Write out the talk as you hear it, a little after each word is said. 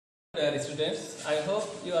Dear students, I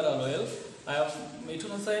hope you are all well. I am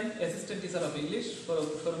Mithun Hossain, Assistant Teacher of English from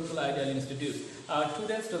Sarankhola Ideal Institute. Our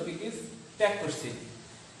today's topic is tag question.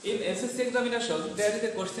 In SSC examination, there is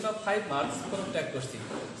a question of 5 marks from tag question.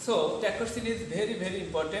 So, tag question is very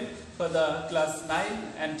important for the class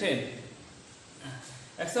 9 and 10.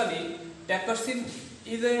 Actually, tag question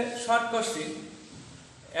is a short question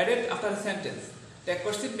added after a sentence. Tag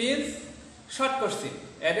question means short question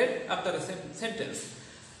added after a sentence.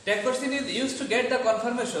 Tag question is used to get the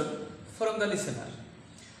confirmation from the listener.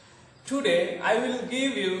 Today, I will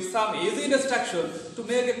give you some easy instruction to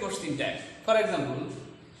make a question tag. For example,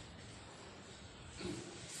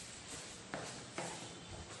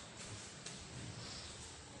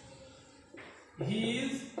 he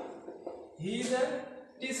is a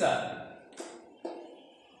teacher.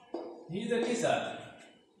 He is a teacher.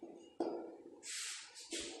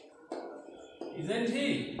 Isn't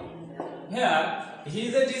he? Here, he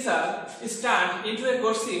is a teacher is turned into a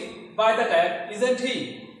question by the tag isn't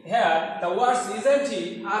he. Here, the words isn't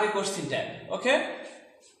he are a question tag. Okay?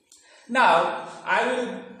 Now, I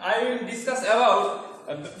will discuss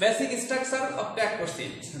about basic structure of tag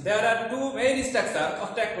question. There are two main structure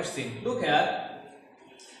of tag question. Look here.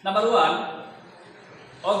 Number 1,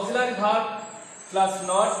 auxiliary verb plus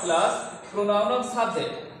not plus pronoun of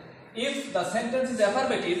subject. If the sentence is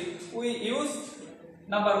affirmative, we use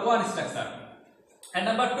number 1 structure. And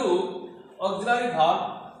number 2, auxiliary verb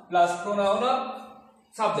plus pronoun of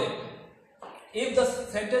subject. If the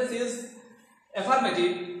sentence is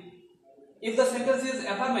affirmative,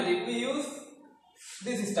 we use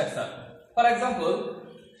this structure. For example,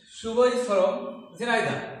 Shubha is from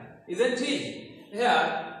Zinaida, isn't he?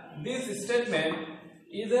 Here, this statement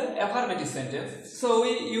is an affirmative sentence, so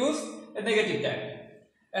we use a negative tag.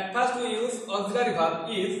 At first, we use auxiliary verb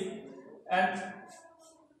is, and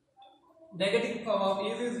negative form of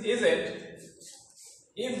is isn't.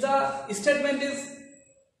 If the statement is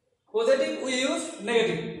positive, we use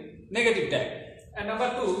negative tag. And number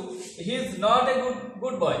 2, he is not a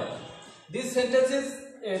good boy. This sentence is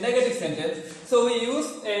a negative sentence, so we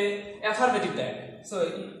use a affirmative tag.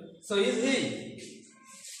 So is he?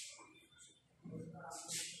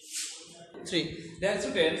 3. Then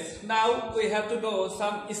students, now we have to know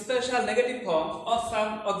some special negative form of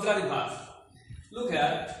some auxiliary verbs. Look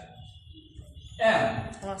here.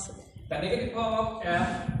 Am. The negative form of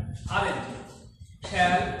am aren't,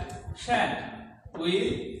 shall, shan't,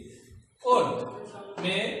 will, won't,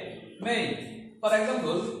 may. For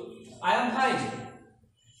example, I am fine.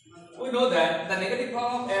 We know that the negative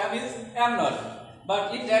form of am is am not,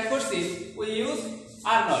 but in that question we use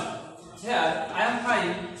are not. Here, I am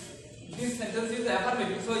fine. This sentence is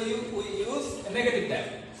affirmative, so we use a negative tag.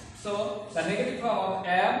 So the negative form of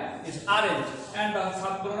am is aren't, and the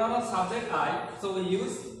pronoun of subject I, so we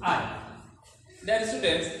use I. Dear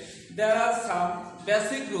students, there are some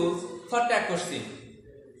basic rules for tag question.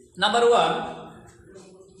 Number 1,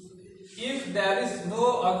 if there is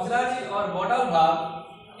no auxiliary or modal verb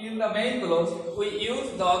in the main clause, we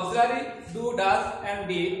use the auxiliary do, does, and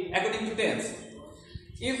did according to tense.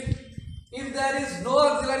 If there is no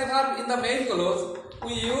auxiliary verb in the main clause,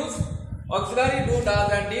 we use auxiliary do,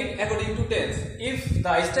 does, and did according to tense. If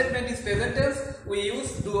the statement is present tense, we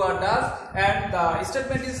use do or does, and the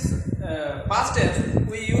statement is past tense,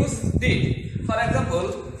 we use did. For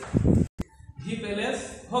example, he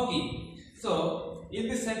plays hockey. So, in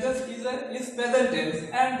this sentence is present tense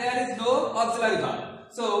and there is no auxiliary verb.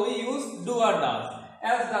 So, we use do or does.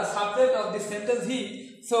 As the subject of this sentence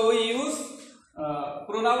he, so we use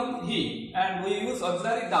pronoun he and we use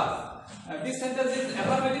auxiliary does. This sentence is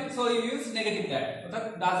affirmative, so you use negative tag.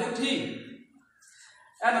 Doesn't he?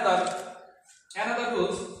 Another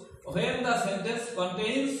rules, when the sentence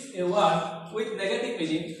contains a word with negative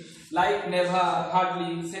meaning like never,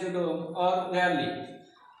 hardly, seldom, or rarely.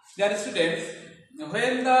 Dear students,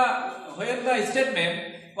 when the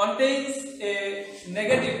statement contains a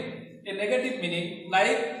negative meaning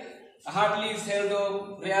like hardly,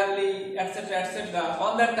 seldom, rarely, etc.,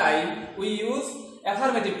 on that time we use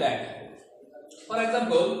affirmative tag. For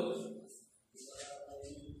example,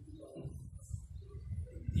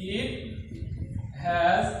 it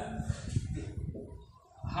has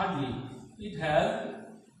hardly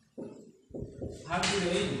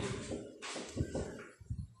rained.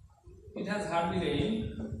 It has hardly rained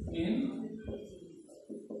in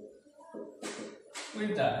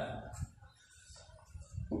winter.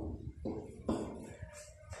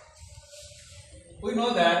 We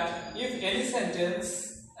know that if any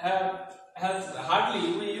sentence has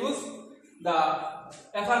hardly, we use the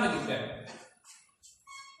affirmative tag.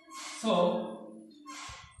 So,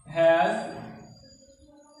 has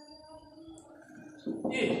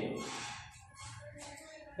if.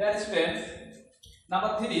 Dear students,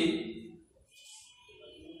 number 3.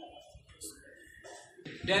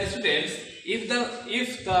 Dear students, if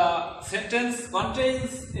the sentence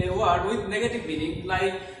contains a word with negative meaning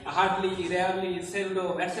like hardly, rarely,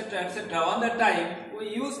 seldom, etc., on that time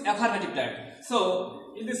we use affirmative tag.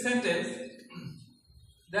 So in this sentence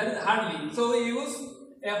there is hardly, so we use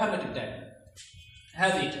affirmative tag.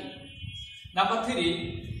 Has it? Number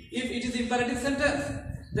 3, if it is imperative sentence,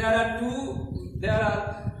 there are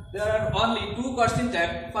only 2 question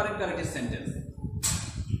tag for imperative sentence.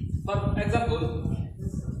 For example,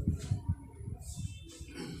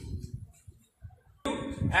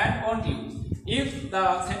 and won't you. If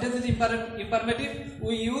the sentence is imperative,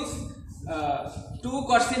 we use 2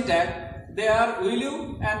 question tag. They are will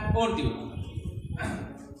you and won't you.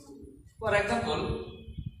 For example,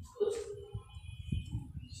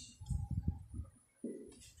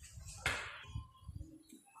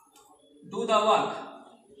 do the work.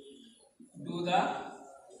 Do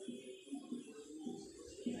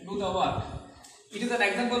the work. It is an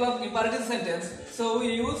example of imperative sentence. So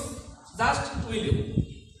we use just will you.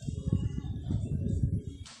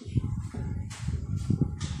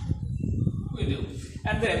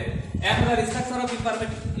 And then another structure of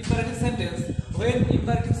imperative sentence. When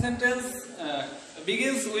imperative sentence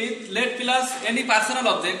begins with let plus any personal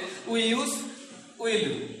object, we use will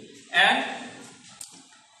you. And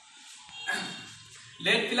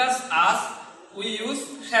let plus us, we use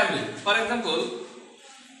shall we. For example,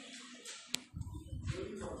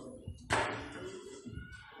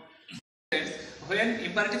 when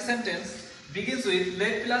imperative sentence begins with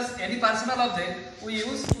let plus any personal object, we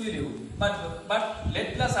use will you. But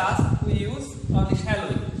let plus us, we use only shall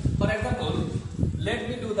we. For example, let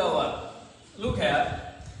me do the work. Look here,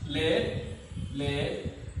 let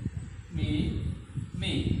me.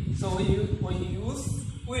 So we use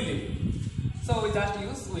will you. So we just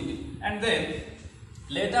use will you. And then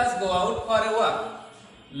let us go out for a walk.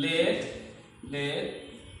 Let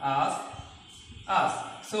us.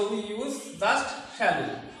 So we use just shall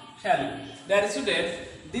we. Dear students,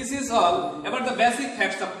 this is all about the basic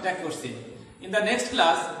facts of tag question. In the next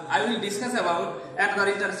class, I will discuss about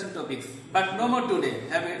another interesting topics. But no more today.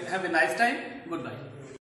 Have a nice time. Goodbye.